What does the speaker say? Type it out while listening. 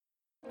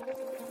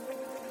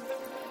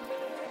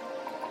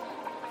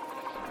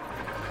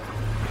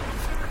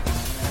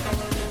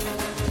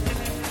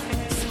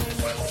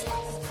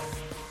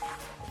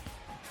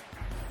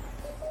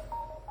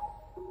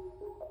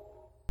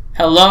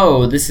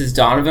Hello, this is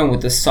Donovan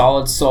with the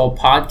Solid Soul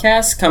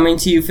Podcast, coming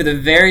to you for the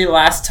very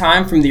last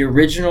time from the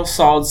original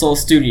Solid Soul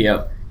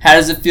studio. How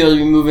does it feel to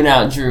be moving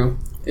out, Drew?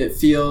 It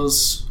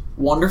feels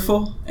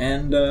wonderful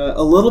and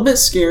a little bit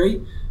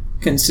scary,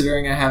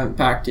 considering I haven't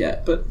packed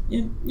yet, but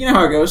you know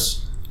how it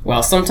goes.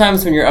 Well,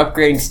 sometimes when you're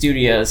upgrading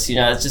studios,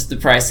 it's just the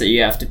price that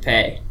you have to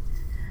pay.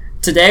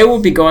 Today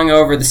we'll be going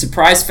over the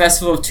Surprise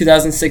Festival of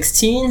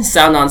 2016,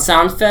 Sound on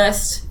Sound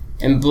Fest,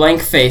 and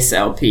Blank Face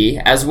LP,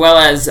 as well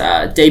as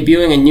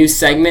debuting a new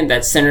segment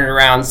that's centered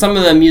around some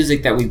of the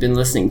music that we've been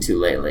listening to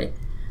lately.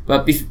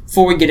 But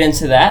before we get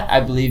into that, I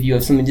believe you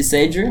have something to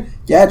say, Drew?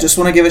 Yeah, just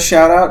want to give a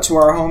shout out to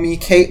our homie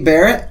Kate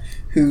Barrett,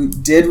 who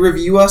did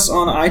review us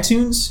on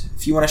iTunes.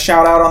 If you want to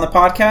shout out on the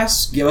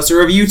podcast, give us a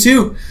review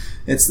too.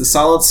 It's the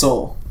Solid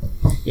Soul.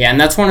 Yeah, and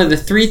that's one of the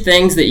 3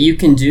 things that you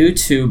can do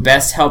to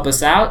best help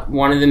us out.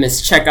 One of them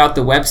is check out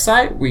the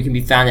website, where you can be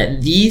found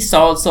at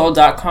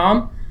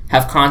thesolidsoul.com.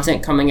 Have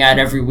content coming out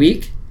every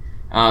week.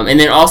 And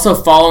then also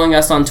following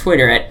us on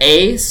Twitter at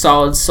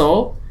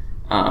 @solidsoul.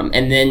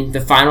 And then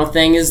the final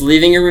thing is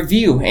leaving a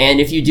review.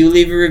 And if you do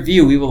leave a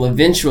review, we will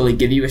eventually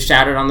give you a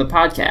shout out on the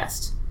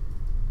podcast.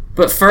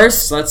 But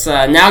first, let's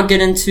now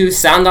get into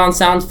Sound on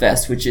Sound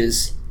Fest, which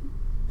has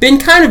been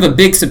kind of a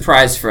big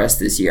surprise for us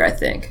this year, I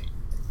think.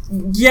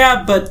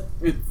 Yeah, but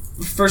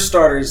for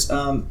starters,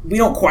 we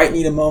don't quite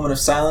need a moment of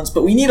silence,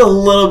 but we need a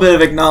little bit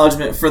of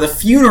acknowledgement for the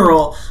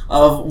funeral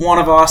of one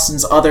of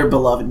Austin's other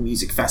beloved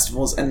music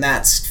festivals, and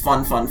that's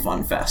Fun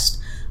Fest.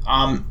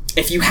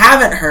 If you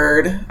haven't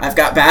heard, I've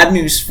got bad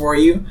news for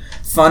you.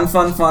 Fun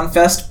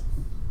Fest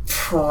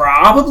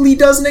probably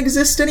doesn't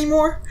exist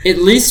anymore. At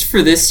least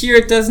for this year,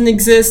 it doesn't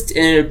exist,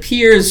 and it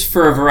appears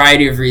for a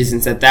variety of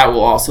reasons that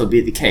will also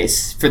be the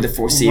case for the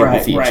foreseeable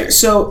future. Right.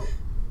 So,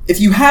 if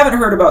you haven't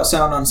heard about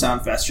Sound on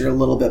Sound Fest, you're a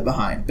little bit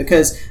behind,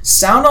 because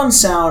Sound on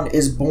Sound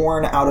is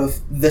born out of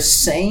the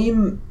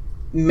same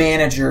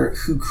manager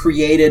who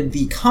created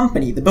the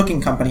company, the booking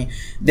company,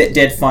 that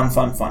did Fun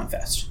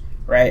Fest,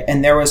 right?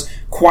 And there was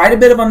quite a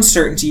bit of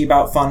uncertainty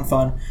about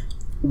Fun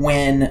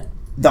when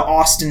the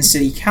Austin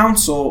City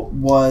Council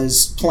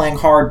was playing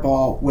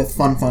hardball with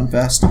Fun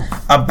Fest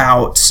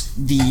about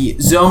the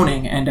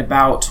zoning and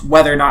about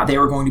whether or not they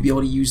were going to be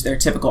able to use their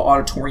typical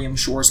Auditorium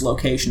Shores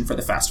location for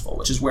the festival,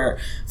 which is where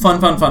Fun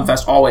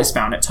Fest always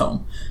found its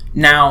home.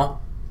 Now,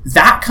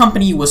 that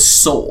company was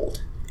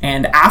sold,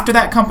 and after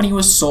that company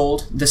was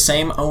sold, the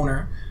same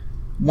owner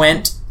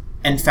went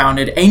and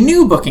founded a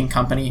new booking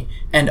company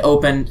and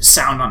opened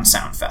Sound on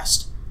Sound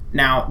Fest.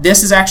 Now,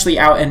 this is actually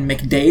out in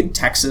McDade,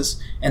 Texas,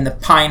 in the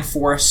pine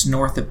forest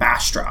north of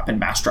Bastrop in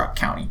Bastrop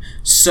County.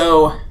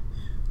 So,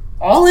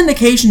 all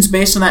indications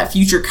based on that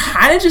future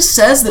kind of just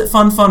says that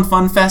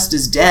Fun Fest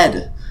is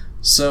dead.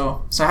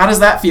 So how does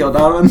that feel,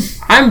 Donovan?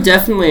 I'm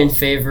definitely in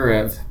favor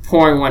of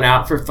pouring one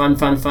out for Fun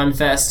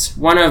Fest.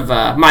 One of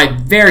my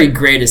very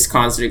greatest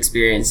concert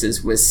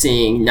experiences was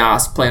seeing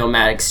Nas play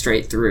O-Matic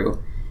straight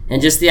through.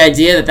 And just the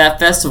idea that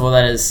festival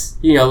that has,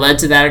 led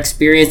to that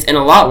experience, and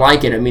a lot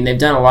like it. I mean, they've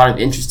done a lot of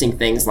interesting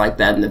things like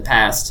that in the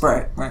past.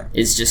 Right.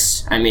 It's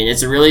just,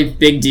 it's a really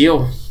big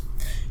deal.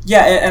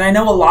 Yeah, and I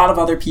know a lot of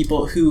other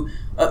people who,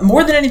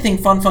 more than anything,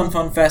 Fun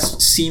Fest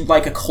seemed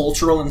like a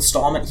cultural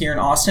installment here in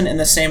Austin in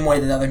the same way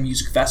that other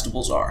music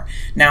festivals are.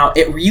 Now,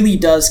 it really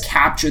does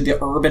capture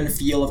the urban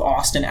feel of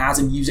Austin as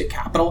a music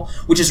capital,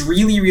 which is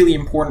really, really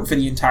important for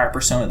the entire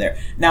persona there.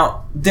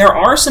 Now, there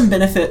are some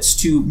benefits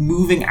to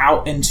moving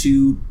out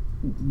into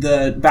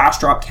the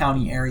Bastrop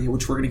County area,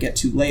 which we're going to get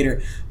to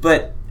later.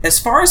 But as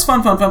far as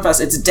Fun Fest,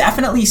 it's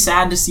definitely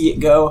sad to see it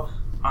go,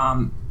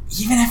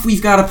 even if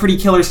we've got a pretty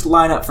killer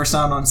lineup for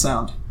Sound on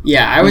Sound.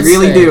 Yeah, I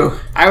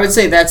would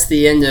say that's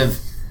the end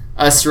of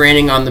us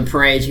raining on the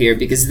parade here,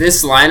 because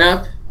this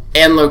lineup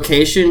and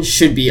location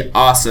should be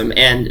awesome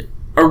and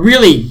a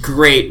really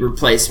great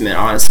replacement,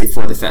 honestly,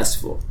 for the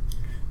festival.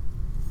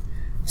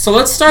 So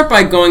let's start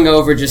by going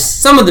over just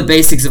some of the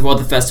basics of what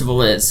the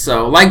festival is.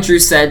 So, like Drew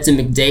said, it's in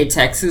McDade,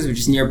 Texas, which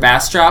is near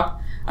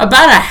Bastrop,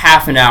 about a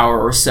half an hour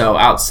or so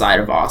outside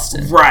of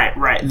Austin.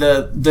 Right.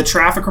 The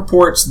traffic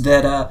reports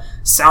that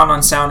Sound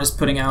on Sound is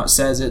putting out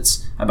says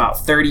it's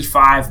about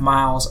 35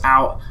 miles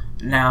out.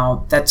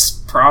 Now, that's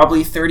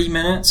probably 30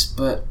 minutes,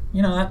 but,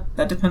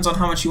 that depends on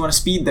how much you want to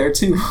speed there,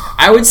 too.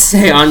 I would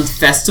say on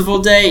festival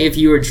day, if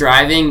you were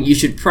driving, you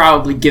should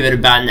probably give it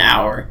about an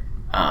hour.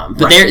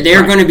 But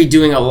they're going to be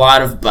doing a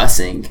lot of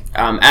busing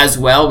as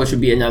well, which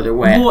would be another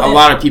way a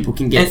lot of people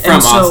can get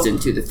from Austin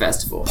to the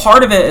festival.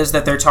 Part of it is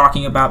that they're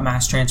talking about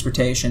mass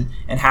transportation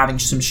and having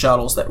some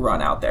shuttles that run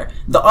out there.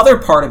 The other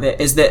part of it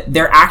is that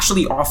they're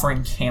actually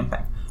offering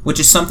camping, which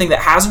is something that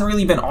hasn't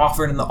really been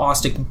offered in the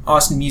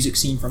Austin music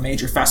scene for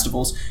major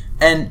festivals.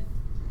 And,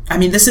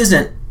 this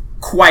isn't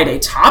quite a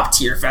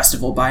top-tier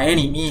festival by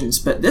any means,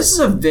 but this is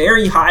a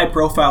very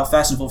high-profile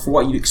festival for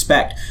what you'd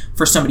expect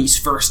for somebody's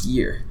first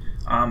year.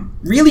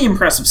 Really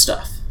impressive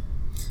stuff.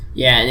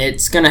 Yeah, and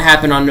it's going to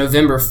happen on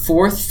November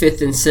 4th,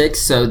 5th, and 6th,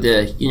 so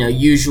the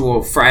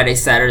usual Friday,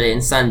 Saturday,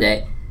 and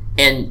Sunday.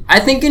 And I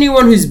think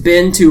anyone who's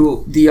been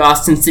to the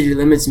Austin City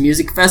Limits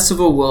Music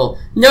Festival will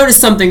notice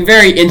something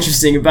very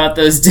interesting about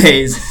those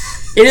days.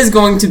 It is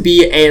going to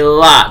be a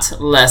lot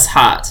less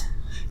hot.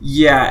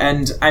 Yeah,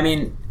 and I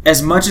mean,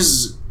 as much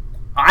as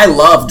I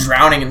love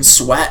drowning in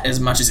sweat as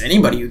much as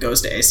anybody who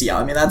goes to ACL,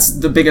 I mean, that's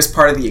the biggest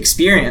part of the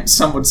experience,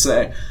 some would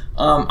say.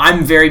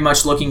 I'm very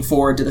much looking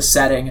forward to the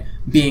setting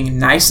being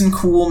nice and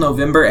cool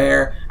November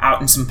air out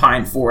in some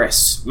pine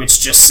forests, which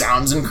just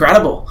sounds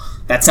incredible.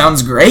 That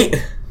sounds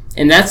great.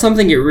 And that's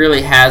something it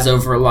really has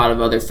over a lot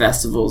of other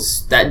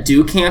festivals that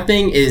do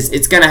camping, is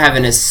it's going to have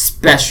an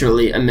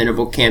especially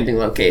amenable camping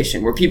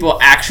location where people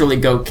actually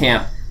go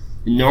camp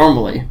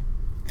normally.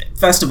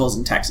 Festivals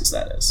in Texas,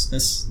 that is.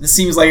 This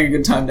seems like a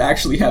good time to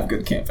actually have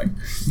good camping.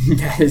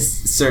 That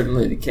is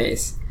certainly the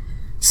case.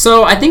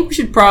 So I think we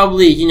should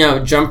probably,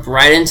 jump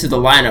right into the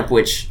lineup,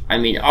 which, I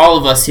mean, all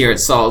of us here at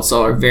Solid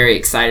Soul are very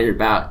excited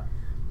about.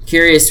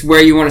 Curious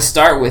where you want to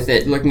start with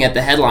it, looking at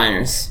the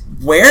headliners.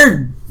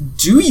 Where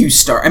do you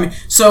start? I mean,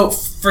 so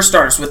for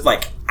starters, with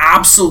like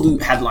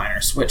absolute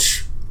headliners,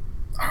 which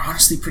are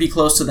honestly pretty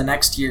close to the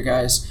next year,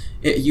 guys.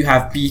 You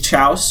have Beach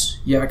House,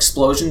 you have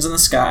Explosions in the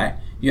Sky,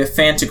 you have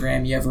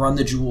Phantogram, you have Run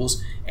the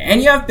Jewels,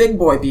 and you have Big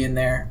Boy being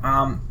there.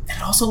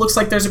 It also looks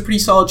like there's a pretty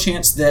solid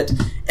chance that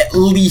at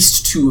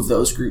least two of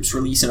those groups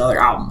release another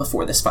album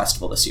before this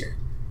festival this year.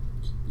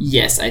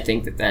 Yes, I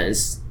think that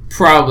is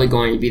probably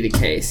going to be the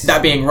case.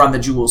 That being Run the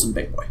Jewels and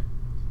Big Boy.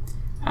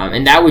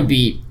 And that would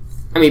be,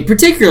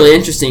 particularly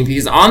interesting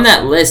because on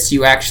that list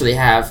you actually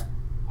have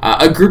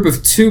a group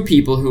of two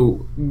people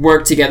who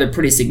work together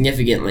pretty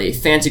significantly.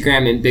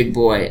 Phantogram and Big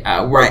Boy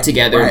work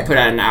together and put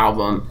out an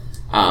album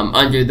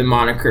under the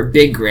moniker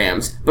Big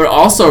Grams. But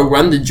also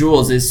Run the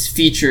Jewels is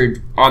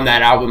featured on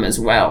that album as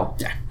well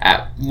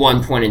at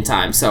one point in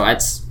time. So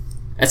that's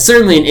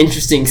certainly an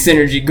interesting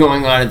synergy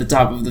going on at the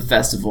top of the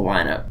festival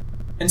lineup.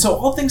 And so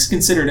all things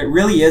considered, it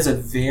really is a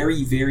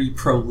very, very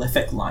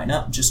prolific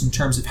lineup just in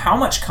terms of how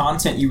much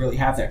content you really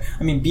have there.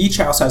 I mean, Beach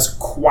House has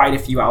quite a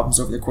few albums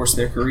over the course of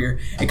their career.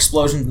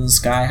 Explosions in the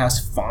Sky has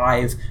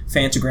 5.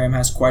 Phantogram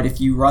has quite a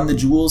few. Run the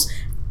Jewels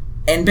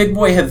and Big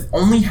Boy have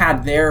only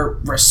had their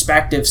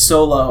respective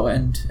solo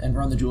and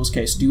Run the Jewels'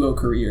 case, duo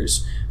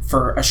careers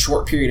for a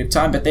short period of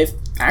time, but they've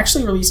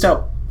actually released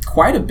out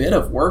quite a bit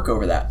of work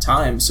over that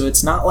time. So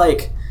it's not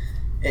like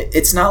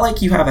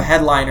you have a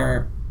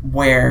headliner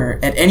where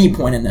at any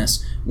point in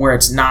this where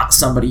it's not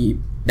somebody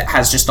that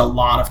has just a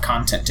lot of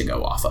content to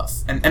go off of,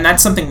 and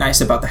that's something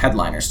nice about the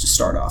headliners to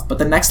start off. But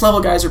the next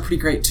level guys are pretty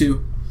great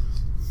too.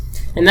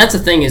 And that's the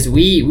thing, is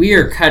we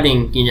are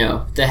cutting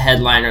the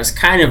headliners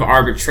kind of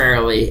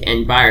arbitrarily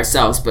and by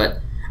ourselves, but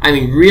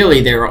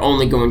really there are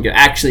only going to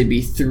actually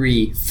be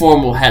 3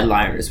 formal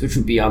headliners, which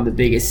would be on the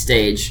biggest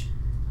stage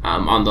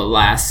on the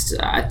last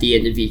at the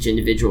end of each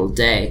individual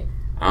day.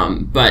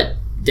 But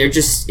there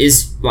just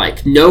is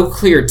no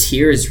clear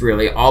tiers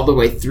really all the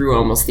way through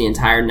almost the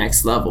entire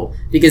next level,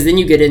 because then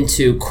you get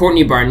into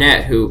Courtney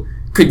Barnett, who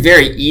could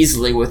very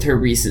easily, with her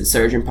recent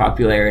surge in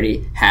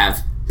popularity,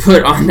 have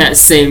put on that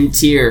same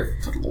tier.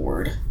 Good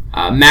Lord.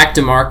 Mac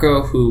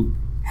DeMarco, who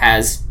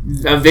has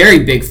a very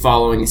big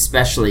following,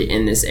 especially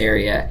in this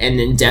area, and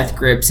then Death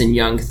Grips and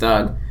Young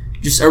Thug.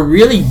 Just a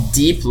really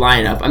deep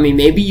lineup.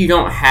 Maybe you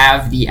don't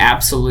have the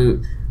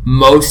absolute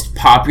most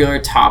popular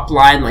top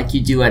line like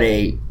you do at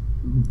a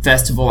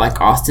festival like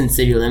Austin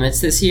City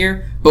Limits this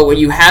year, but what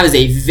you have is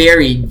a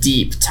very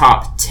deep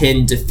top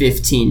 10 to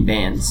 15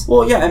 bands.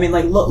 Well, yeah,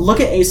 look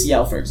at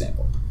ACL, for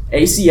example.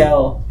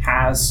 ACL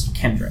has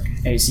Kendrick.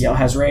 ACL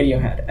has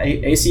Radiohead.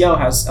 ACL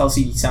has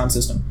LCD Sound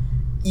System.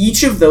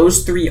 Each of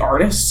those 3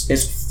 artists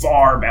is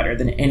far better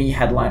than any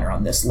headliner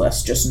on this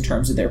list, just in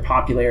terms of their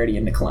popularity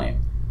and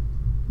acclaim.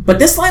 But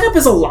this lineup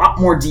is a lot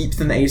more deep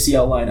than the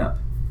ACL lineup.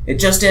 It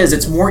just is.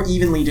 It's more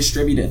evenly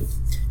distributed.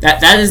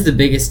 That is the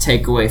biggest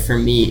takeaway for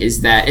me,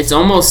 is that it's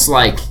almost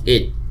like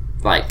it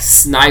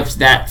sniped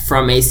that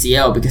from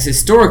ACL, because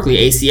historically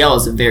ACL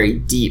is a very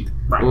deep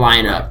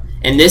lineup.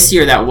 And this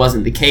year that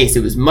wasn't the case.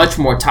 It was much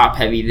more top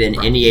heavy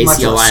than any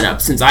ACL lineup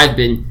since I've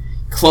been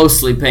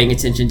closely paying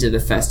attention to the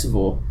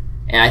festival.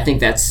 And I think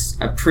that's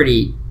a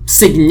pretty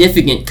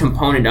significant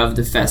component of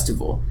the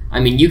festival.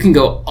 You can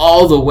go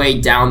all the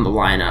way down the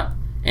lineup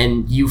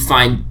and you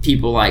find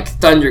people like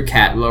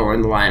Thundercat lower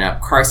in the lineup,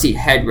 Car Seat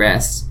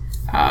Headrest,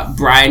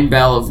 Brian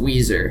Bell of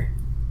Weezer,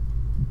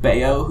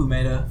 Bayo, who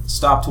made a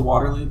stop to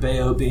Waterloo.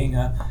 Bayo being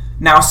a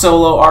now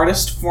solo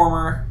artist,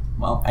 former,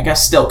 well, I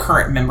guess still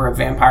current member of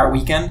Vampire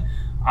Weekend.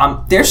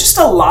 There's just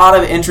a lot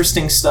of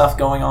interesting stuff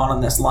going on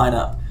in this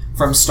lineup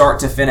from start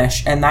to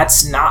finish, and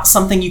that's not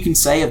something you can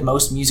say of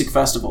most music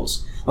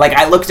festivals.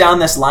 I look down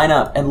this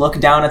lineup and look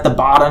down at the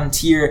bottom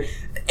tier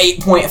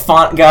 8-point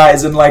font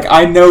guys, and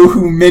I know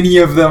who many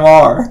of them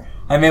are.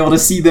 I'm able to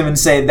see them and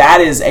say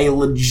that is a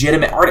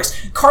legitimate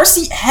artist. Car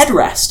Seat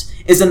Headrest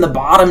is in the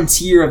bottom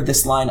tier of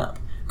this lineup.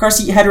 Car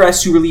Seat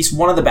Headrest, who released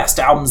one of the best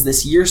albums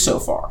this year so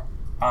far.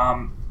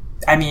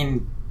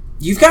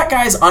 You've got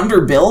guys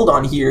underbilled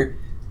on here,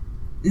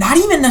 not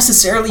even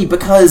necessarily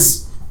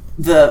because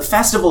the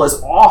festival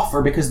is off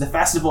or because the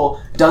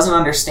festival doesn't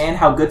understand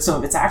how good some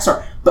of its acts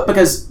are, but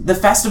because the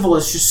festival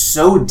is just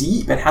so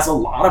deep and has a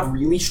lot of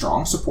really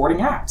strong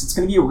supporting acts. It's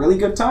going to be a really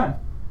good time.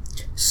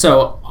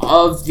 So,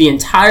 of the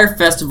entire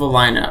festival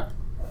lineup,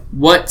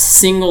 what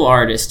single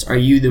artist are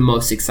you the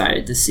most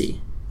excited to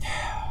see?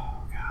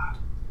 Oh, God.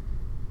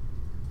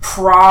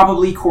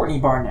 Probably Courtney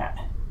Barnett.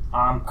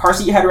 Car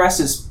Seat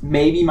Headrest is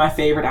maybe my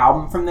favorite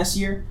album from this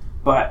year,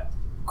 but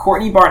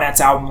Courtney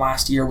Barnett's album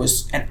last year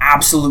was an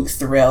absolute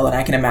thrill, and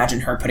I can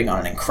imagine her putting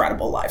on an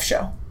incredible live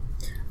show.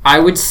 I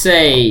would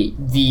say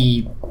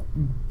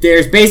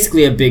there's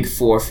basically a big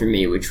four for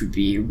me, which would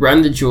be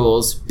Run the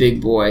Jewels, Big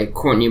Boy,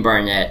 Courtney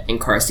Barnett, and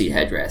Car Seat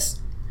Headrest.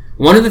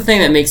 One of the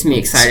things that makes me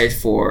excited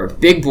for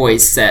Big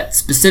Boy's set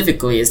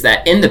specifically is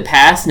that in the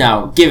past,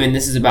 now given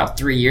this is about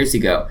 3 years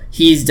ago,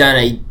 he's done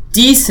a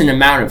decent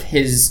amount of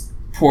his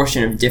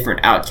portion of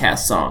different OutKast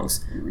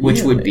songs,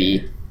 which would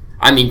be,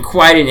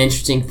 quite an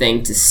interesting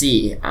thing to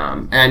see.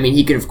 And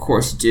he could of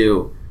course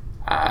do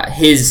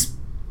his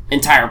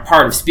entire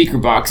part of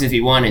Speakerboxxx if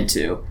he wanted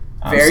to.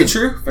 Very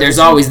true. There's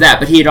always that,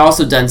 but he had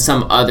also done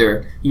some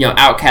other,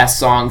 OutKast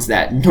songs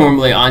that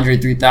normally Andre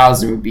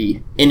 3000 would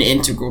be an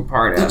integral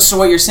part of. So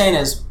what you're saying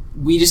is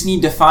we just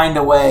need to find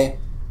a way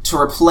to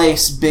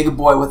replace Big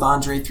Boy with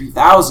Andre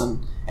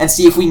 3000 and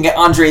see if we can get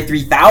Andre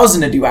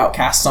 3000 to do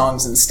OutKast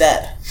songs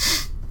instead.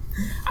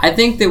 I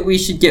think that we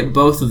should get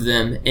both of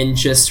them and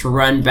just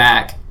run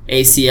back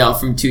ACL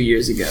from 2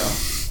 years ago.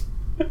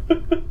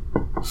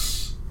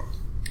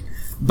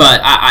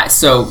 But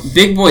so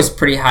Big Boy's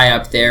pretty high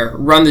up there.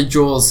 Run the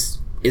Jewels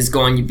is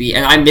going to be,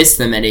 and I missed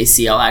them at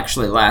ACL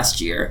actually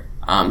last year.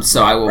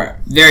 So I will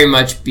very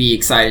much be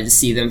excited to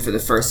see them for the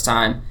first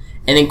time.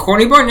 And then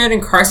Courtney Barnett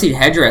and Car Seat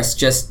Headrest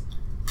just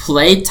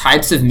play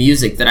types of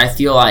music that I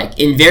feel like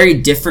in very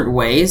different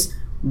ways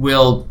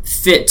will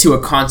fit to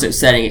a concert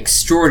setting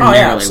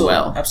extraordinarily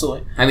well.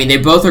 Absolutely. They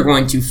both are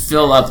going to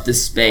fill up the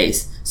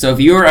space. So if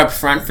you are up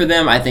front for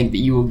them, I think that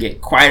you will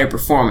get quite a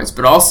performance.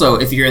 But also,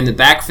 if you're in the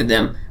back for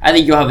them, I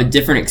think you'll have a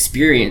different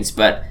experience.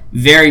 But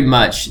very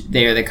much,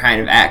 they are the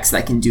kind of acts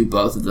that can do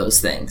both of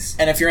those things.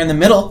 And if you're in the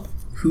middle,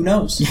 who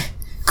knows?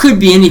 Could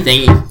be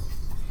anything.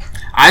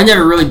 I've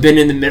never really been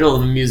in the middle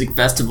of a music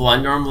festival. I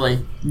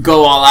normally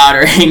go all out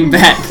or hang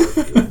back.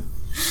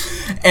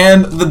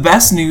 And the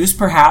best news,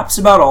 perhaps,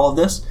 about all of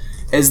this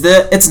is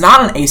that it's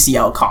not an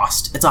ACL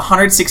cost. It's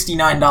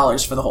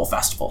 $169 for the whole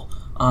festival.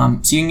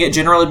 So you can get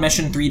general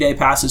admission 3-day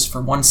passes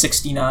for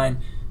 $169,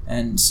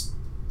 and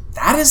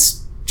that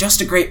is just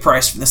a great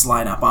price for this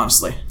lineup,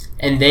 honestly.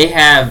 And they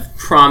have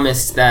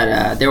promised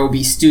that there will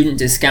be student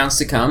discounts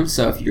to come,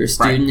 so if you're a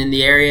student in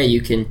the area,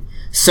 you can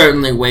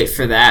certainly wait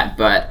for that.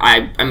 But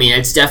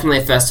it's definitely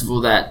a festival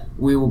that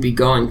we will be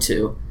going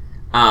to.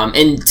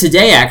 And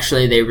today,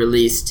 actually, they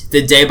released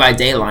the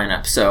day-by-day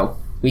lineup, so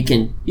we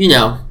can,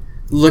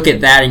 look at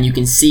that and you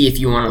can see if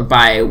you want to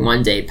buy a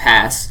one-day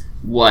pass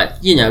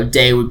what,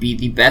 day would be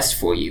the best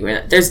for you.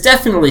 And there's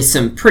definitely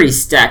some pretty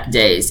stacked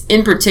days.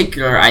 In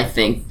particular, I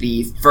think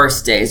the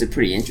first day is a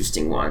pretty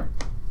interesting one.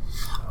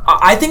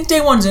 I think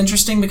day one's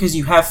interesting because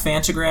you have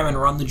Phantogram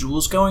and Run the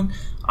Jewels going,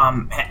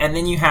 and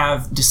then you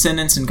have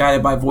Descendants and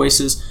Guided by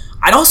Voices.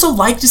 I'd also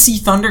like to see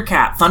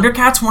Thundercat.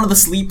 Thundercat's one of the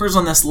sleepers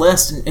on this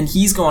list, and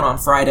he's going on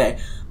Friday.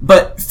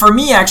 But for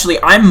me, actually,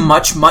 I'm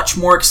much, much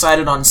more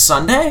excited on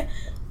Sunday,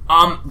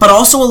 but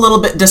also a little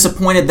bit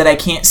disappointed that I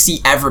can't see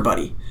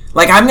everybody.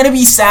 I'm going to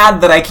be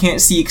sad that I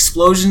can't see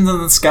Explosions in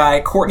the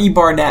Sky, Courtney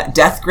Barnett,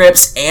 Death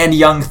Grips, and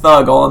Young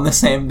Thug all on the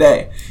same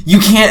day. You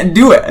can't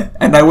do it,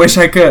 and I wish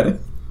I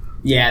could.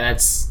 Yeah,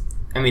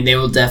 they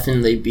will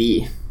definitely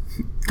be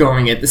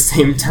going at the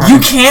same time. You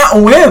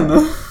can't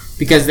win!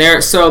 Because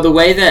the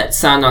way that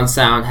Sound on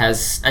Sound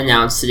has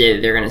announced today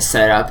that they're going to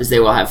set up is they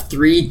will have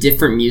 3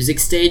 different music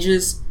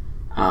stages.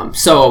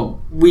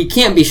 So we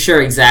can't be sure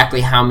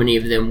exactly how many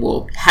of them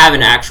will have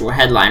an actual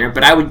headliner,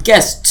 but I would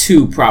guess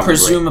 2 probably.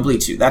 Presumably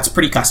 2. That's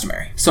pretty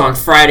customary. So on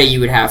Friday you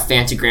would have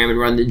Phantogram and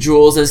Run the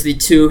Jewels as the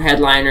 2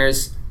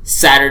 headliners,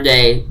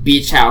 Saturday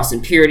Beach House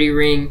and Purity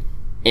Ring,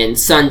 and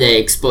Sunday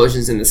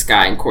Explosions in the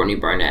Sky and Courtney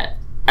Barnett.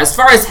 As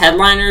far as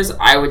headliners,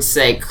 I would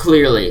say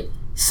clearly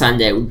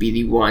Sunday would be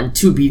the one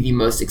to be the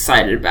most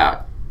excited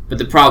about. But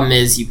the problem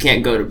is you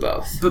can't go to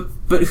both.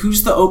 But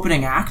who's the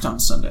opening act on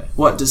Sunday?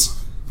 What,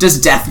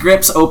 does Death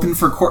Grips open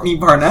for Courtney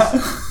Barnett?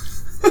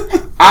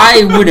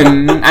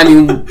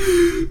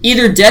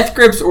 Either Death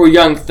Grips or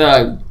Young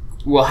Thug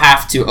will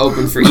have to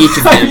open for each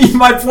of them.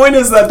 My point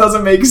is that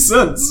doesn't make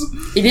sense.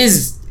 It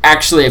is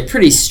actually a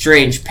pretty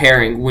strange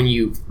pairing when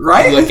you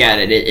look at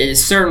it. It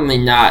is certainly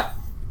not,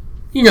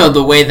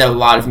 the way that a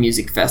lot of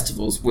music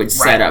festivals would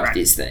set up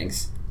these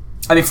things.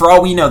 For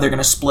all we know, they're going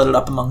to split it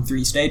up among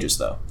 3 stages,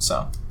 though.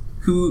 So,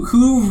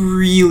 who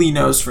really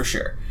knows for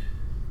sure?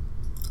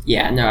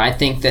 Yeah, no, I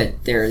think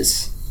that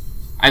there's...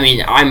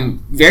 I'm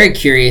very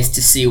curious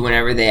to see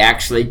whenever they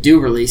actually do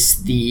release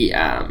the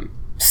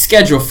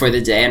schedule for the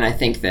day, and I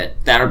think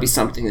that that'll be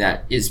something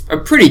that is a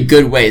pretty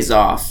good ways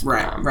off.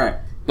 Right.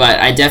 But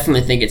I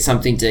definitely think it's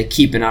something to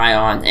keep an eye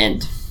on,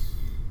 and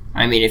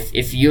I mean,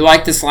 if you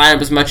like this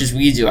lineup as much as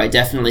we do, I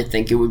definitely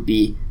think it would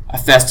be a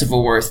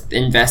festival worth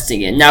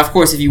investing in. Now, of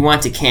course, if you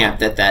want to camp,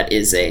 that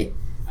is a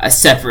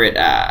separate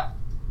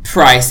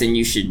price, and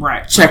you should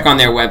check on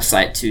their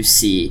website to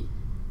see,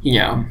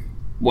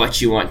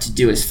 what you want to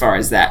do as far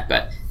as that.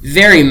 But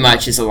very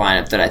much is a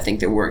lineup that I think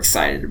that we're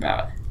excited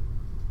about.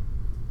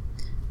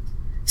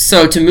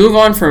 So to move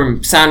on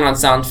from Sound on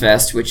Sound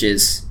Fest, which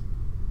is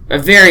a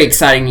very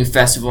exciting new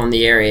festival in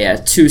the area,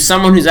 to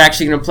someone who's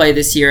actually going to play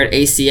this year at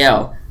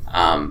ACL,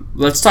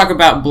 let's talk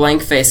about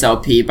Blank Face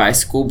LP by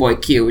Schoolboy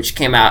Q, which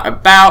came out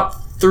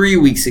about 3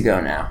 weeks ago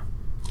now.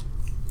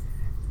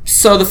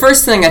 So the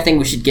first thing I think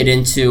we should get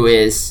into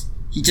is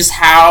just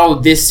how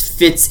this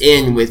fits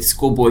in with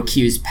Schoolboy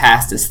Q's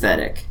past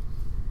aesthetic.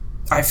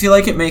 I feel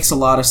like it makes a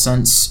lot of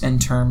sense in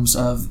terms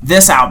of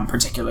this album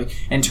particularly,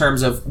 in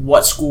terms of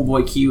what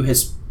Schoolboy Q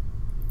has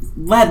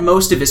led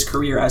most of his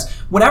career as.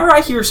 Whenever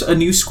I hear a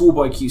new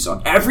Schoolboy Q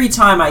song, every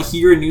time I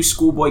hear a new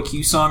Schoolboy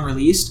Q song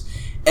released,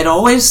 it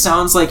always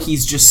sounds like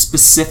he's just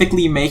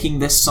specifically making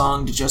this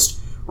song to just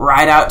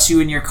ride out to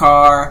in your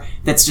car,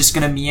 that's just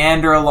going to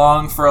meander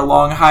along for a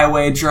long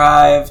highway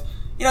drive.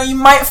 You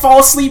might fall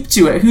asleep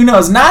to it. Who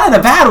knows? Not in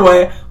a bad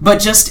way, but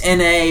just in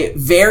a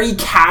very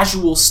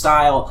casual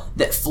style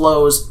that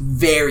flows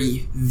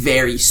very,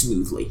 very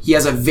smoothly. He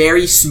has a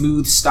very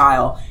smooth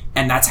style,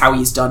 and that's how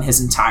he's done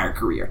his entire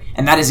career.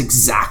 And that is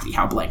exactly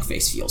how Blank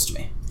Face feels to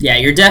me. Yeah,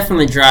 you're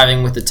definitely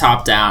driving with the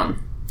top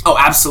down. Oh,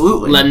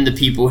 absolutely. Letting the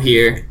people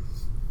hear.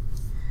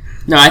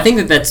 No, I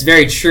think that's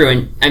very true.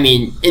 And, I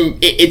mean,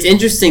 it's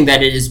interesting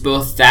that it is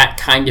both that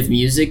kind of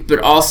music, but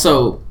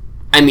also,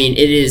 I mean,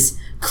 it is...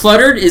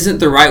 Cluttered isn't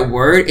the right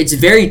word. It's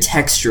very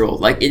textural.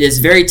 Like, it is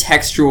very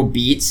textural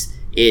beats.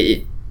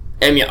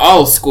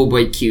 All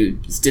Schoolboy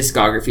Q's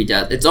discography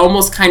does. It's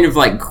almost kind of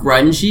like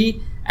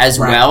grungy as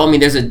well. I mean,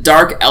 there's a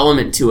dark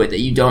element to it that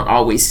you don't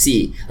always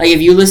see. Like,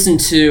 if you listen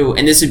to,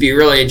 and this would be a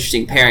really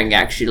interesting pairing,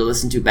 actually, to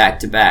listen to back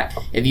to back.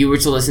 If you were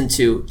to listen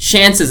to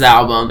Chance's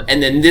album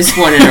and then this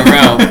one in a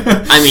row,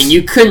 I mean,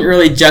 you couldn't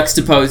really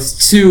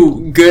juxtapose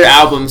two good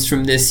albums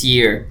from this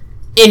year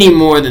any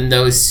more than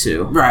those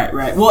two. Right.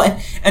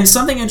 Well, and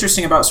something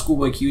interesting about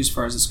Schoolboy Q as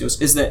far as this goes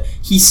is that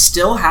he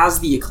still has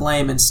the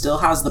acclaim and still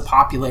has the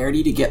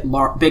popularity to get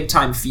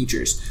big-time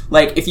features.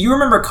 Like, if you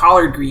remember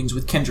Collard Greens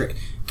with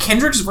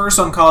Kendrick's verse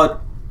on Collard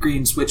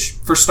Greens, which,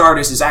 for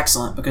starters, is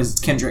excellent because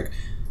it's Kendrick,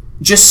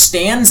 just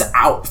stands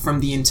out from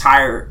the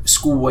entire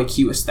Schoolboy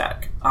Q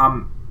aesthetic.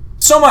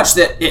 So much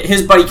that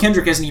his buddy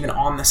Kendrick isn't even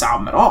on this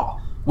album at all.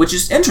 Which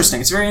is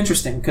interesting. It's very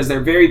interesting because they're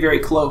very, very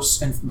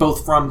close and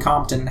both from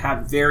Compton and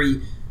have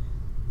very,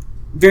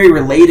 very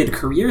related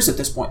careers at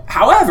this point.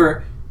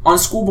 However, on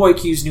Schoolboy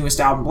Q's newest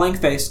album,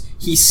 Blank Face,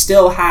 he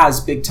still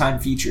has big-time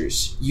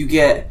features. You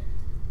get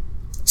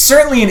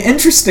certainly an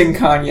interesting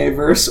Kanye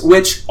verse,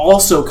 which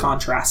also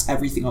contrasts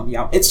everything on the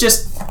album. It's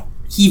just,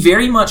 he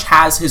very much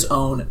has his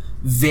own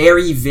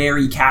very,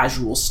 very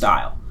casual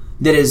style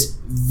that is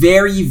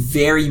very,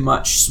 very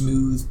much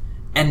smooth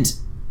and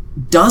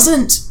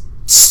doesn't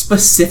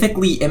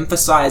specifically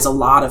emphasize a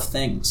lot of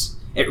things.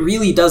 It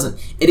really doesn't.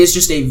 It is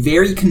just a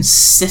very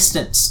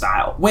consistent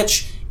style,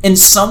 which in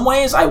some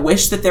ways I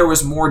wish that there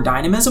was more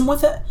dynamism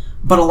with it,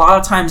 but a lot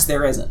of times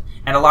there isn't.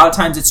 And a lot of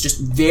times it's just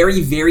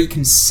very, very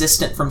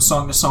consistent from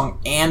song to song,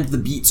 and the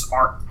beats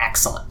are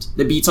excellent.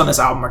 The beats on this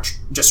album are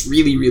just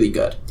really, really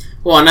good.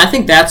 Well, and I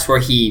think that's where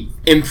he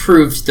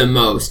improved the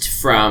most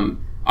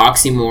from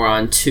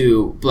Oxymoron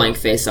to Blank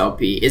Face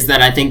LP, is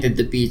that I think that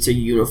the beats are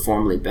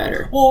uniformly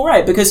better. Well,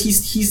 right, because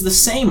he's the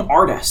same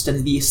artist,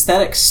 and the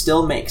aesthetic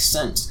still makes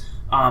sense.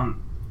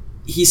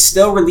 He's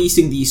still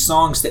releasing these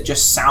songs that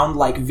just sound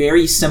like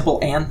very simple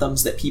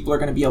anthems that people are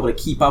going to be able to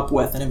keep up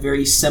with in a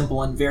very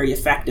simple and very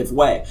effective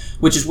way,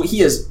 which is what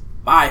he is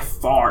by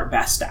far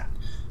best at.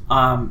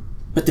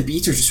 But the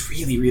beats are just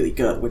really, really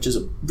good, which is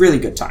a really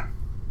good time.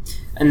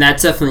 And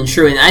that's definitely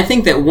true. And I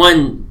think that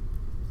one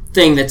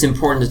thing that's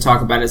important to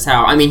talk about is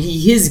how, I mean,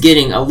 he is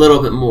getting a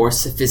little bit more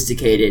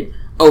sophisticated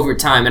over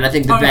time, and I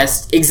think the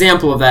best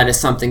example of that is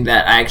something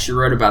that I actually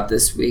wrote about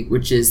this week,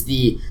 which is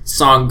the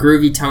song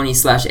Groovy Tony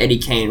 / Eddie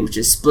Kane, which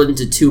is split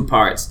into two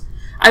parts.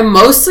 I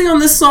mostly on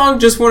this song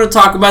just want to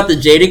talk about the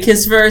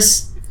Jadakiss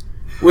verse,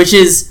 which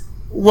is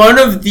one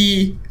of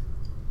the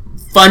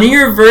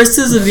funnier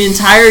verses of the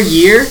entire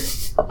year,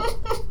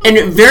 and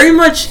it very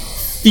much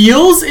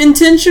feels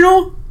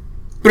intentional,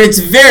 but it's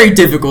very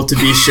difficult to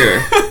be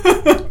sure.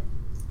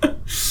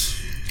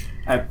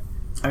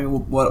 I mean,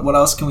 what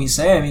else can we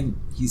say? I mean,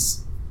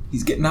 he's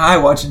getting high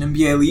watching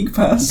NBA League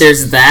Pass.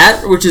 There's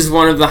that, which is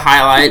one of the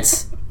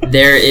highlights.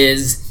 There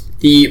is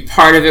the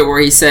part of it where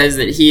he says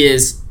that he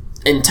is,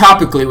 and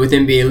topically with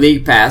NBA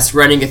League Pass,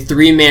 running a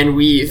 3-man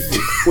weave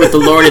with the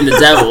Lord and the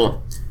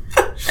Devil.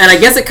 And I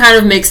guess it kind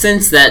of makes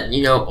sense that,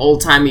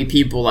 old-timey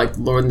people like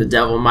the Lord and the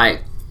Devil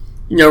might,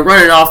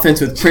 run an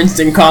offense with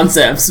Princeton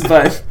concepts,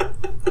 but...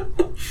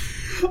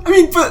 I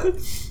mean, but...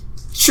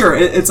 Sure,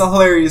 it's a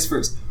hilarious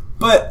verse.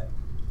 But...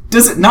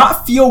 does it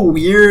not feel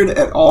weird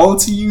at all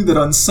to you that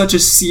on such a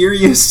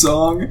serious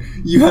song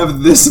you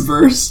have this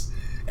verse?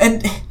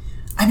 And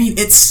I mean,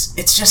 it's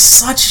just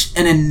such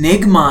an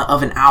enigma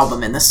of an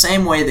album in the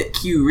same way that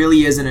Q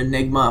really is an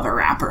enigma of a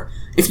rapper.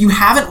 If you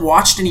haven't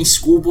watched any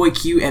Schoolboy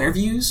Q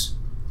interviews,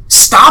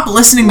 stop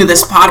listening to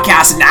this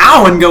podcast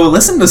now and go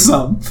listen to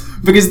some.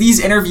 Because these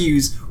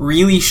interviews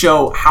really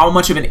show how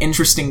much of an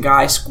interesting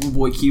guy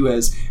Schoolboy Q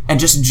is, and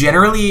just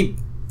generally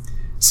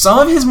some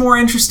of his more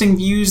interesting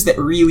views that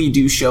really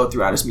do show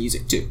throughout his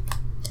music too.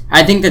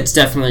 I think that's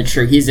definitely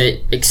true. He's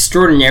an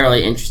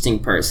extraordinarily interesting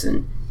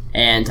person,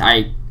 and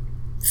I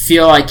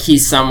feel like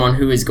he's someone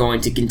who is going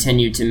to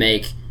continue to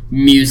make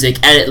music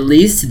at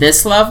least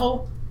this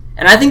level.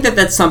 And I think that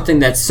that's something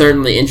that's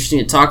certainly interesting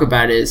to talk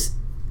about, is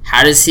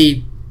how does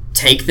he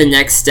take the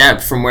next step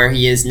from where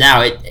he is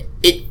now?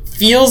 It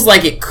feels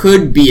like it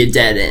could be a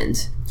dead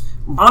end.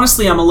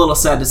 Honestly, I'm a little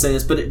sad to say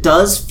this, but it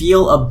does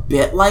feel a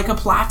bit like a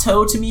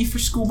plateau to me for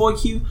Schoolboy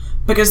Q,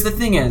 because the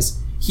thing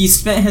is, he's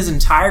spent his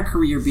entire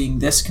career being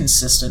this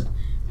consistent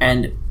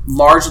and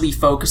largely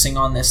focusing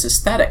on this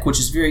aesthetic, which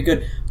is very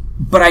good,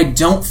 but I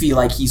don't feel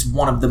like he's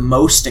one of the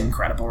most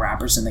incredible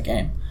rappers in the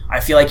game. I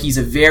feel like he's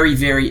a very,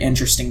 very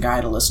interesting guy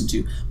to listen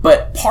to.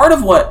 But part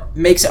of what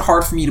makes it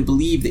hard for me to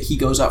believe that he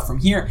goes up from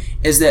here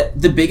is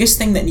that the biggest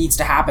thing that needs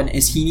to happen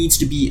is he needs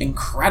to be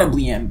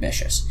incredibly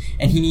ambitious.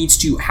 And he needs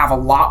to have a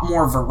lot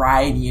more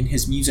variety in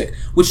his music,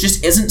 which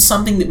just isn't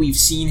something that we've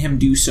seen him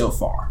do so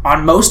far.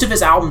 On most of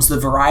his albums, the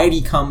variety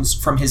comes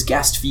from his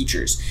guest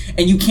features.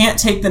 And you can't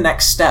take the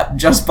next step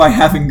just by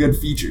having good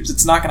features.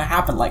 It's not going to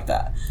happen like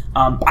that.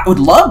 I would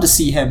love to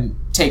see him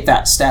take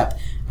that step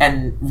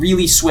and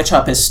really switch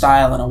up his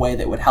style in a way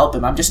that would help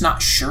him. I'm just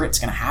not sure it's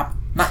going to happen.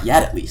 Not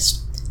yet, at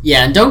least.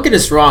 Yeah, and don't get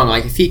us wrong.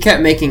 Like, if he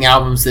kept making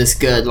albums this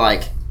good,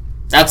 like,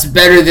 that's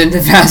better than the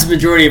vast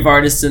majority of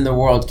artists in the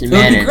world can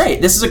manage. It would be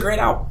great. This is a great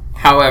album.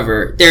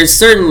 However, there's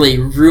certainly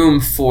room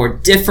for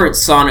different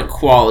sonic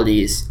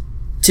qualities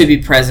to be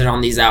present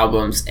on these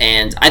albums,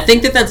 and I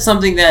think that that's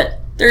something that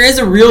there is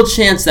a real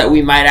chance that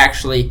we might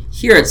actually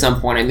hear at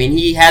some point. I mean,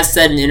 he has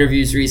said in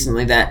interviews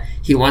recently that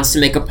he wants to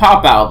make a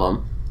pop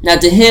album. Now,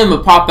 to him,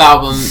 a pop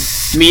album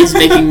means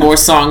making more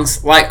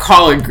songs like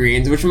Collard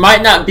Greens, which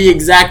might not be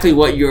exactly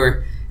what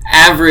your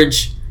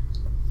average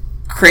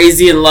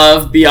crazy in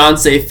love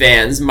Beyonce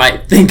fans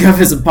might think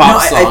of as a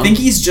pop song. I think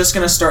he's just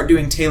going to start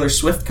doing Taylor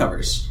Swift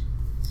covers.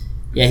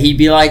 Yeah, he'd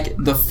be like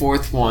the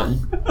fourth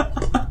one.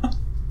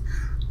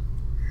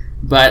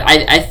 But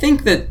I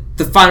think that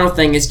the final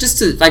thing is just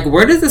to, like,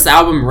 where does this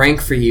album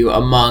rank for you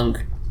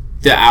among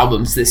the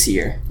albums this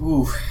year?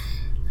 Ooh.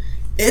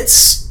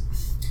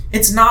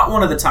 It's not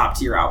one of the top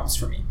tier albums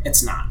for me.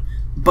 It's not.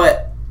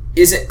 But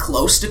is it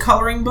close to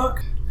Coloring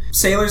Book?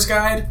 Sailor's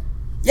Guide?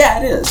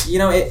 Yeah, it is. You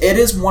know, it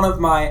is one of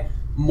my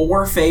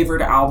more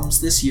favored albums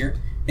this year.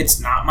 It's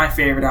not my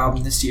favorite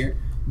album this year,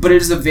 but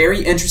it is a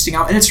very interesting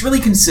album, and it's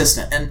really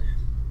consistent, and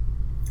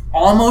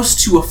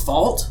almost to a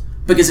fault,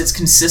 because it's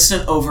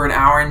consistent over an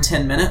hour and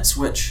 10 minutes,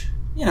 which,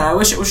 you know, I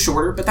wish it was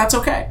shorter, but that's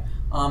okay.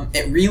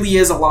 It really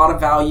is a lot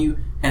of value,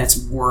 and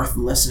it's worth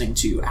listening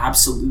to,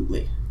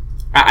 absolutely.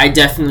 I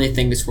definitely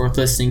think it's worth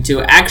listening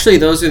to. Actually,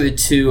 those are the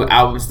two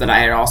albums that I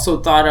had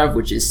also thought of,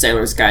 which is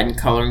Sailor's Guide and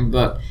Coloring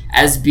Book,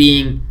 as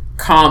being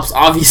comps,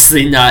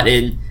 obviously not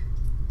in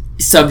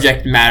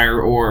subject matter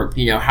or,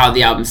 you know, how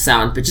the albums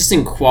sound, but just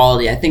in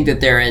quality. I think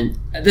that they're in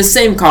the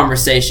same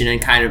conversation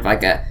and kind of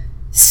like a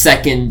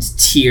second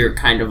tier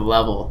kind of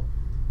level.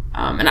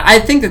 And I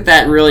think that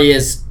that really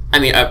is, I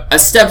mean, a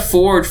step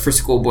forward for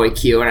Schoolboy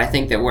Q, and I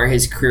think that where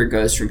his career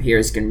goes from here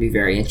is going to be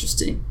very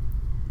interesting.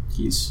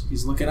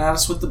 He's looking at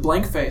us with the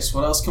blank face.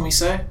 What else can we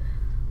say?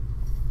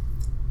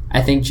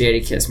 I think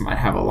Jadakiss might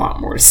have a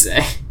lot more to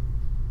say.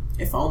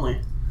 If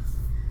only.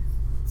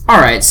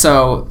 Alright,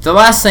 so the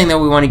last thing that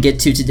we want to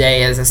get to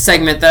today is a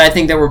segment that I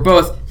think that we're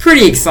both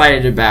pretty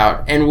excited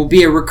about, and will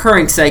be a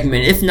recurring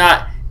segment, if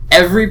not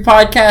every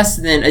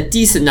podcast, then a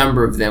decent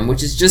number of them,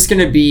 which is just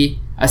going to be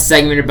a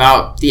segment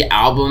about the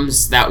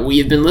albums that we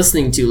have been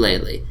listening to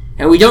lately.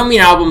 And we don't mean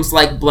albums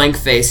like Blank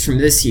Face from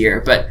this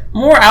year, but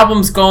more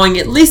albums going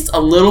at least a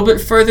little bit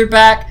further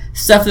back,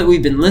 stuff that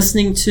we've been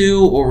listening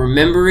to or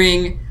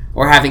remembering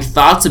or having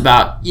thoughts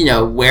about, you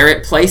know, where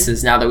it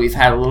places now that we've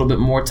had a little bit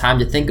more time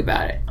to think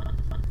about it.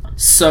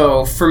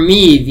 So for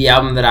me, the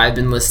album that I've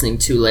been listening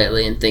to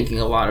lately and thinking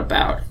a lot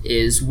about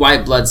is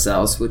White Blood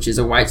Cells, which is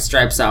a White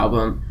Stripes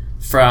album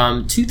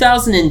from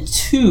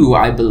 2002,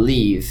 I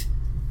believe.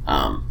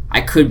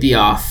 I could be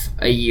off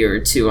a year or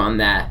two on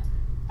that.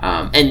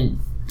 And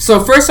so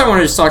first I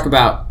want to just talk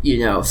about, you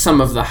know,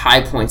 some of the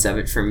high points of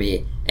it for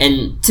me.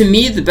 And to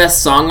me, the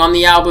best song on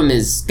the album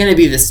is going to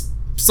be this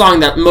song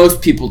that most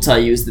people tell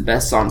you is the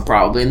best song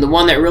probably, and the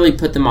one that really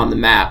put them on the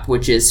map,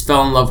 which is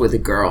Fell in Love with a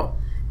Girl.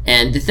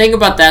 And the thing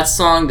about that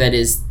song that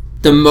is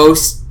the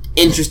most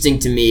interesting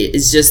to me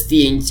is just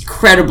the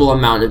incredible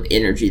amount of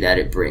energy that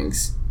it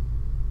brings.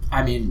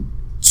 I mean,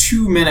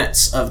 2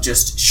 minutes of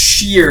just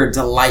sheer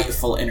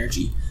delightful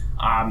energy.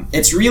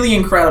 It's really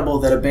incredible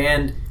that a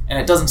band, and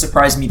it doesn't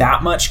surprise me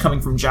that much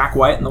coming from Jack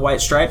White and the White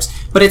Stripes,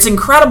 but it's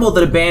incredible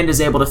that a band is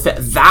able to fit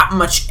that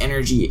much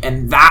energy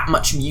and that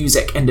much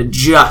music into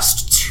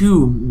just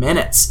 2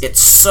 minutes. It's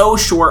so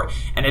short,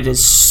 and it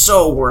is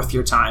so worth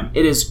your time.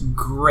 It is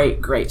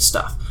great, great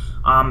stuff.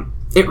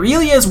 It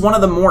really is one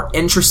of the more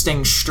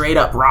interesting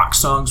straight-up rock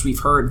songs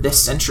we've heard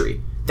this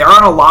century. There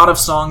aren't a lot of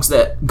songs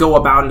that go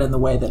about it in the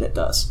way that it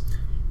does.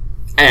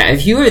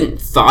 If you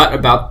hadn't thought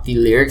about the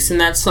lyrics in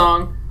that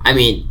song, I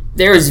mean,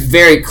 there is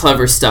very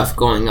clever stuff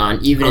going on,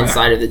 even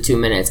inside of the 2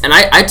 minutes. And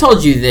I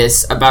told you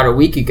this about a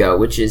week ago,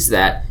 which is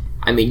that,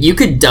 I mean, you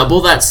could double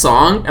that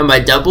song, and by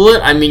double it,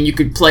 I mean you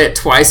could play it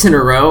twice in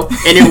a row,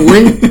 and it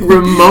wouldn't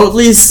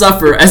remotely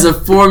suffer as a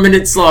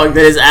 4-minute song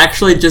that is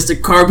actually just a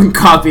carbon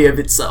copy of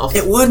itself.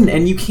 It wouldn't,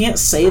 and you can't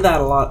say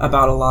that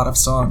about a lot of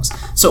songs.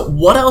 So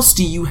what else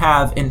do you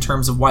have in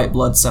terms of White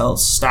Blood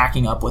Cells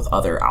stacking up with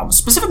other albums?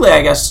 Specifically,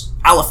 I guess,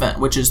 Elephant,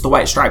 which is the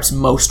White Stripes'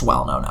 most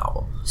well-known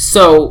album.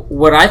 So,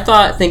 what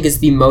I think is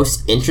the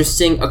most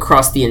interesting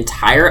across the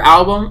entire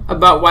album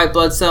about White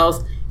Blood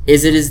Cells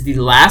is it is the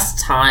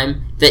last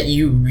time that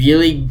you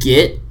really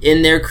get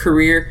in their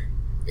career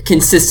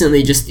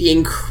consistently just the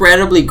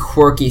incredibly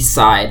quirky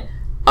side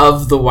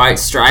of the White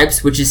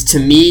Stripes, which is to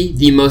me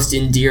the most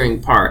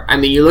endearing part. I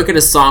mean, you look at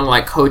a song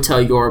like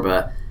Hotel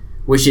Yorba,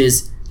 which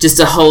is just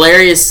a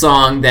hilarious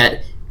song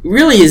that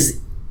really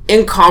is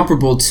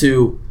incomparable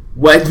to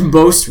what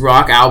most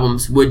rock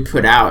albums would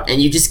put out,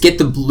 and you just get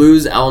the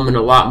blues element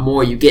a lot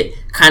more. You get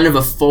kind of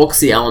a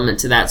folksy element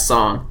to that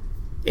song.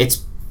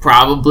 It's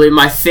probably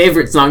my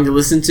favorite song to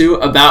listen to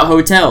about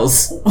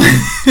hotels.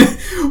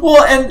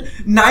 Well, and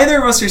neither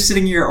of us are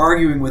sitting here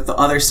arguing with the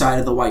other side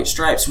of the White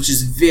Stripes, which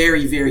is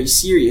very, very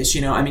serious.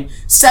 You know, I mean,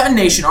 Seven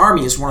Nation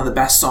Army is one of the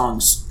best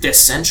songs this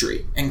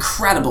century.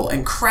 Incredible,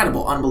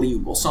 incredible,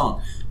 unbelievable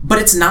song. But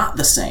it's not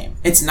the same.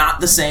 It's not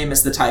the same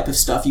as the type of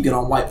stuff you get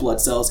on White Blood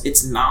Cells.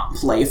 It's not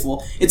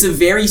playful. It's a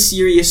very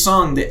serious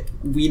song that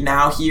we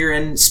now hear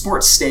in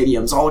sports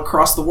stadiums all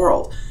across the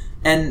world.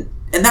 And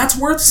that's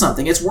worth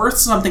something. It's worth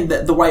something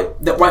that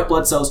White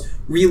Blood Cells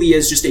really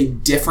is just a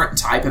different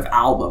type of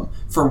album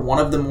for one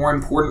of the more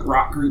important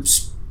rock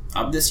groups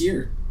of this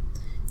year.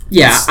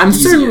 Yeah, I'm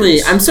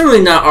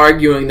certainly not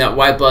arguing that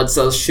White Blood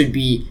Cells should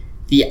be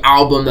the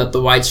album that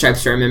the White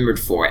Stripes are remembered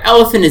for.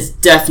 Elephant is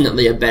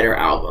definitely a better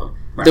album.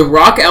 Right. The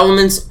rock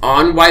elements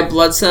on White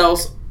Blood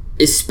Cells,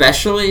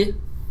 especially,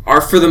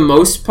 are for the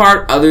most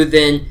part, other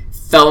than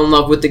Fell in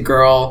Love with the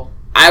Girl,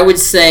 I would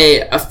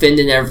say Offend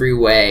in Every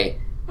Way,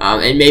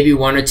 and maybe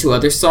one or two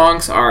other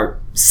songs are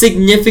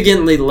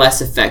significantly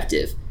less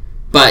effective.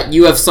 But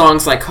you have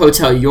songs like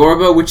Hotel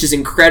Yorba, which is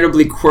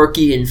incredibly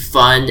quirky and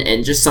fun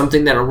and just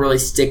something that'll really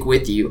stick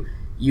with you.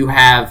 You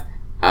have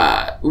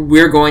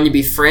We're Going to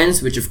Be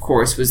Friends, which of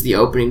course was the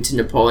opening to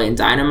Napoleon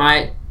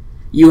Dynamite.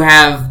 You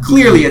have...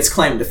 Clearly its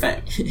claim to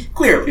fame.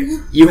 Clearly.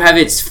 You have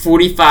its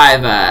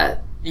 45...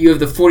 you have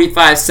the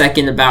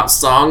 45-second About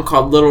song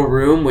called Little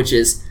Room, which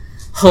is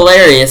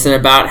hilarious and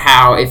about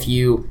how if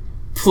you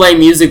play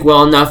music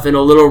well enough in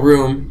a little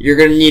room, you're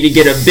going to need to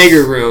get a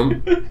bigger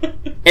room.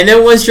 And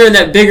then once you're in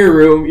that bigger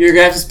room, you're going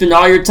to have to spend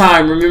all your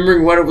time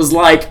remembering what it was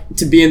like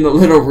to be in the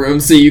little room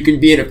so you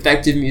can be an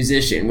effective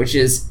musician, which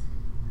is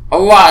a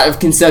lot of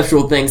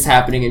conceptual things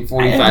happening in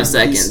 45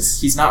 seconds.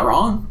 He's not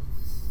wrong.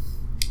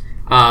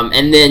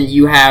 And then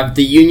you have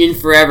The Union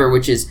Forever,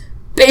 which is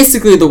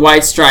basically the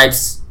White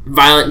Stripes'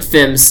 Violent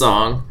Femme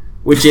song,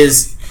 which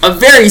is a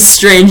very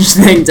strange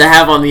thing to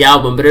have on the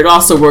album, but it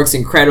also works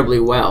incredibly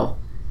well.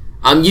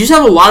 You just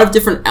have a lot of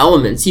different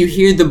elements. You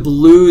hear the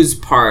blues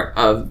part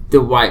of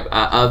the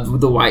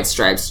White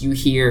Stripes. You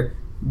hear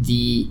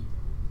the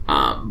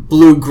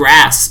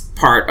bluegrass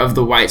part of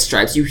the White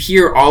Stripes. You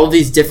hear all of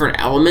these different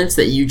elements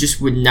that you just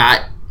would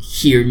not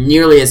hear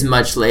nearly as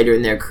much later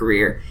in their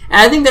career. And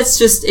I think that's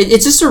just,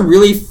 it's just a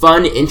really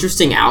fun,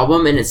 interesting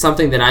album, and it's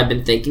something that I've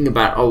been thinking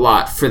about a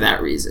lot for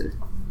that reason.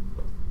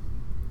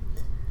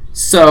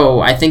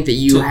 So, I think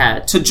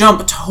that to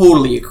jump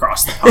totally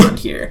across the pond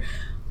here,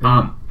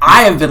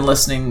 I have been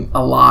listening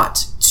a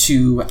lot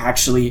to,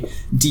 actually,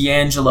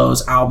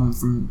 D'Angelo's album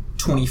from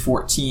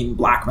 2014,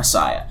 Black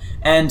Messiah.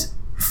 And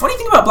funny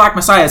thing about Black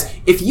Messiah is,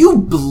 if you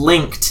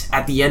blinked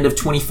at the end of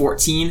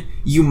 2014,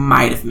 you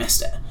might have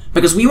missed it.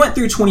 Because we went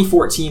through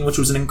 2014, which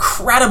was an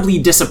incredibly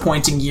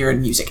disappointing year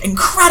in music.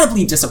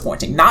 Incredibly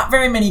disappointing. Not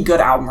very many good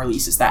album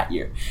releases that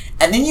year.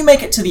 And then you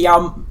make it to the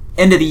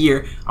end of the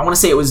year. I want to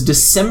say it was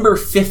December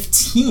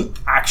 15th,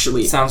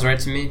 actually. Sounds right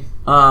to me.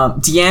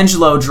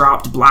 D'Angelo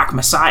dropped Black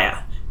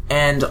Messiah.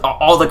 And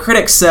all the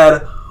critics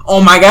said,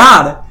 oh my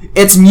god,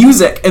 it's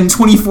music in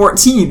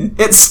 2014.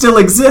 It still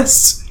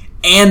exists.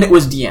 And it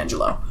was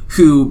D'Angelo,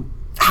 who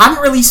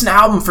hadn't released an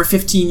album for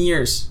 15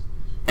 years.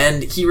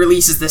 And he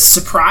releases this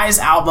surprise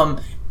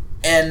album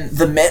in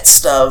the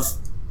midst of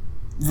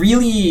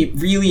really,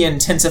 really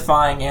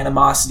intensifying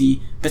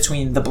animosity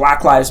between the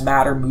Black Lives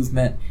Matter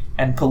movement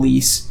and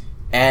police,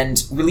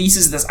 and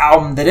releases this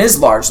album that is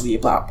largely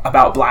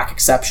about black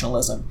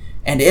exceptionalism,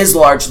 and is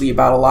largely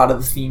about a lot of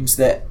the themes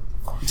that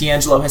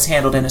D'Angelo has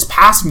handled in his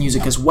past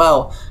music as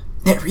well,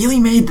 that really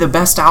made the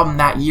best album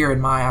that year in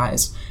my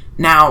eyes.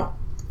 Now,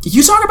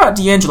 you talk about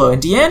D'Angelo,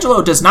 and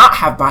D'Angelo does not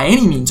have by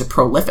any means a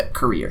prolific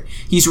career.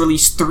 He's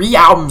released 3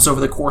 albums over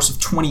the course of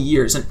 20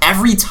 years, and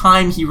every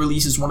time he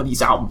releases one of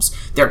these albums,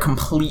 they're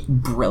complete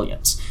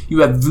brilliance. You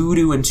have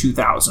Voodoo in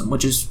 2000,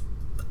 which is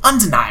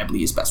undeniably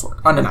his best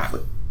work,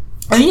 undeniably.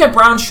 And then you have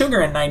Brown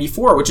Sugar in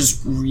 94, which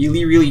is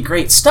really, really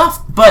great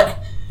stuff, but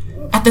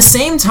at the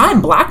same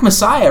time, Black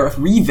Messiah,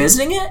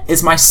 revisiting it,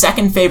 is my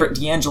second favorite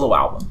D'Angelo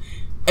album.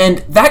 And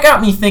that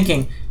got me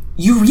thinking,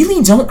 you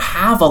really don't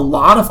have a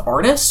lot of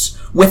artists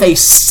with a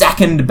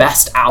second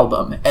best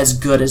album as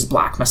good as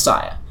Black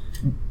Messiah.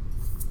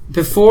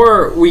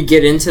 Before we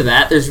get into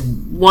that, there's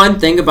one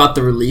thing about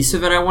the release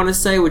of it I want to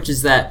say, which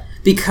is that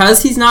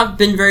because he's not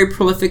been very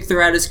prolific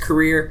throughout his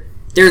career,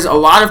 there's a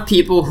lot of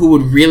people who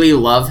would really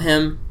love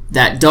him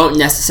that don't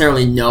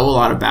necessarily know a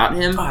lot about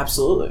him. Oh,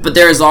 absolutely. But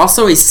there is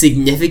also a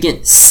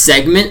significant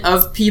segment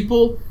of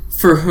people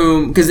for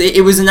whom, because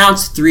it was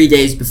announced 3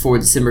 days before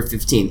December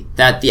 15th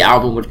that the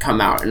album would come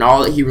out, and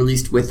all that he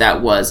released with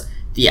that was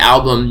the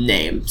album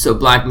name, so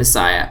Black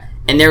Messiah.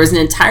 And there was an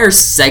entire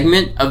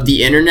segment of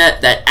the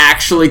internet that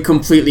actually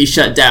completely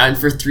shut down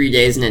for 3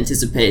 days in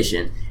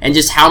anticipation. And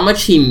just how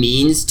much he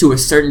means to a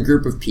certain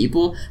group of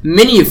people,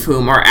 many of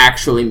whom are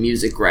actually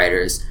music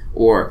writers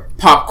or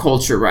pop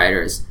culture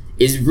writers,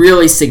 is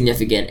really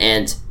significant.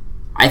 And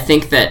I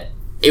think that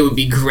it would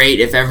be great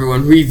if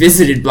everyone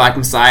revisited Black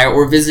Messiah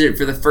or visited it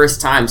for the first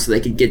time so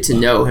they could get to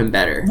know him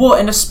better. Well,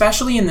 and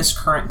especially in this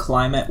current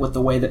climate with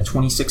the way that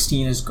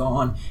 2016 has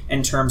gone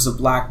in terms of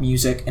black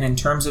music and in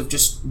terms of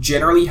just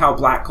generally how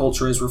black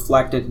culture is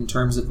reflected in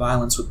terms of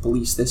violence with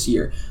police this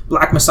year,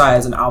 Black Messiah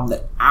is an album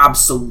that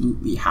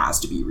absolutely has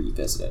to be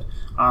revisited.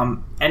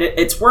 And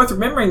it's worth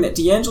remembering that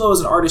D'Angelo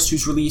is an artist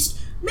who's released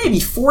maybe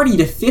 40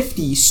 to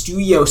 50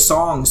 studio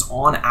songs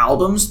on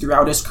albums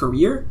throughout his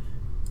career.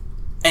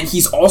 And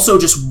he's also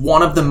just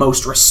one of the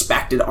most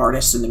respected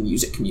artists in the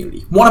music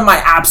community. One of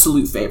my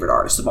absolute favorite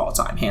artists of all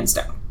time, hands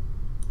down.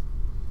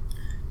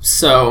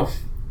 So,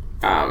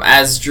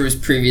 as Drew was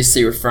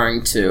previously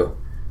referring to,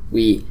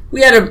 we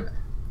had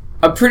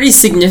a pretty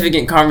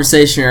significant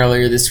conversation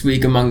earlier this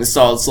week among the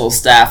Solid Soul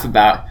staff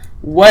about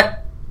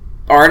what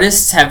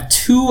artists have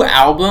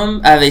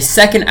a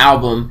second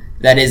album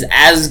that is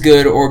as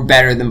good or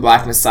better than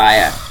Black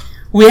Messiah.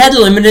 We had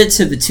to limit it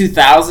to the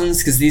 2000s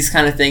because these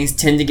kind of things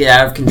tend to get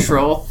out of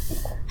control.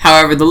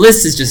 However, the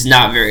list is just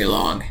not very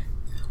long.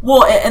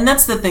 Well, and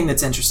that's the thing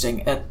that's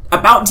interesting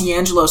about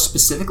D'Angelo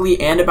specifically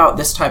and about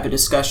this type of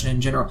discussion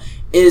in general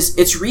is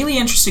it's really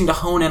interesting to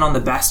hone in on the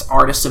best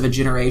artists of a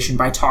generation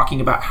by talking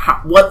about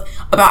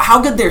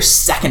how good their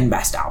second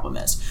best album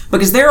is.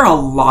 Because there are a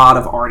lot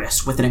of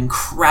artists with an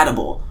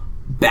incredible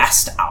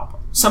best album.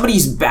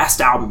 Somebody's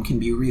best album can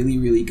be really,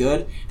 really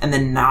good and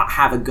then not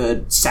have a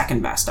good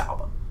second best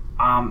album.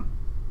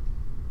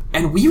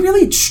 And we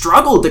really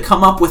struggled to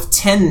come up with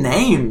 10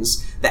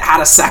 names that had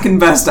a second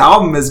best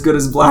album as good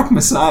as Black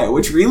Messiah,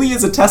 which really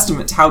is a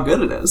testament to how good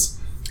it is.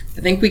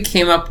 I think we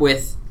came up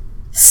with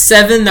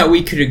 7 that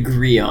we could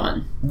agree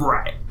on.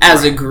 Right.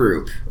 As a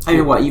group. I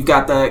mean, what? You've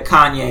got the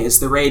Kanye's,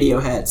 the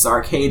Radioheads, the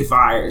Arcade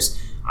Fires,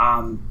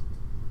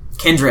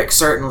 Kendrick,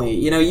 certainly.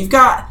 You know, you've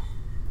got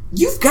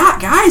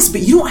guys,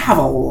 but you don't have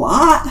a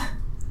lot.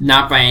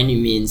 Not by any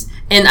means.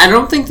 And I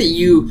don't think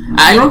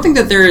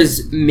that there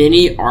is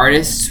many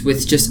artists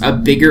with just a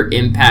bigger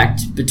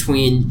impact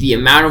between the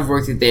amount of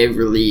work that they've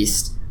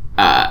released,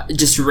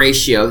 just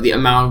ratio of the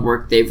amount of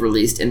work they've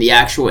released and the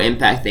actual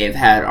impact they have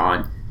had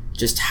on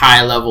just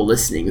high-level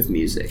listening of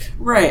music.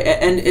 Right,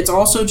 and it's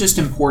also just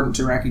important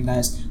to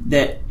recognize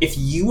that if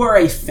you are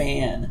a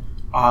fan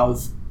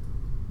of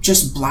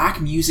just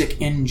black music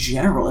in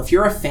general, if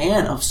you're a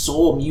fan of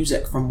soul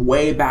music from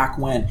way back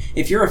when,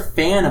 if you're a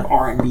fan of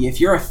R&B,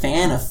 if you're a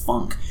fan of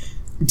funk,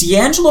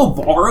 D'Angelo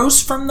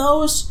borrows from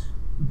those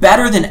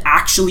better than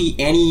actually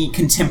any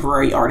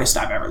contemporary artist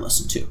I've ever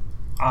listened to.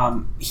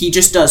 He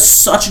just does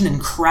such an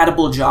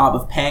incredible job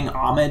of paying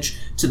homage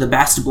to the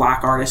best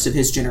black artists of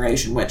his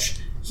generation, which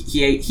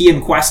he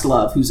and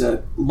Questlove, who's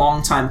a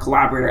longtime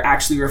collaborator,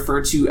 actually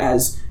refer to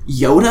as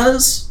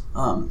Yodas.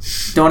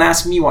 Don't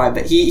ask me why,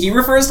 but he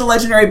refers to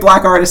legendary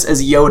black artists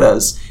as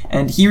Yodas,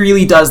 and he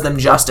really does them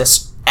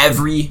justice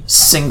every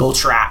single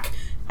track.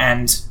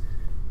 And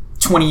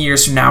 20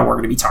 years from now, we're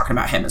going to be talking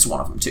about him as one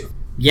of them too.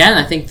 Yeah, and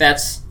I think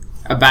that's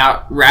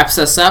about wraps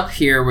us up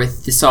here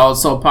with the Solid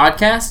Soul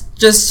podcast.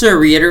 Just to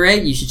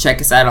reiterate, you should check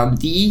us out on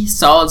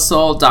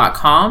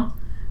thesolidsoul.com.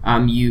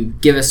 You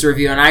give us a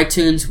review on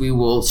iTunes, we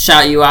will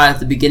shout you out at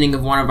the beginning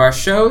of one of our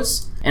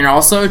shows. And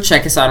also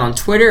check us out on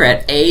Twitter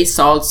at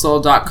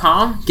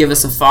asolidsoul.com. Give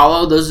us a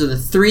follow. Those are the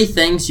 3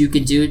 things you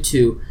can do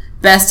to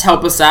best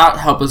help us out,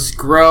 help us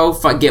grow,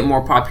 get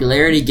more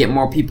popularity, get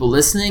more people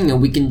listening,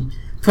 and we can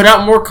put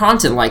out more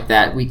content like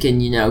that. We can,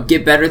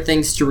 get better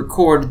things to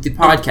record with the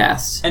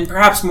podcast. And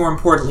perhaps more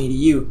importantly to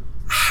you,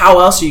 how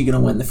else are you going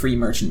to win the free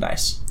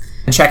merchandise?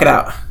 And check it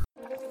out.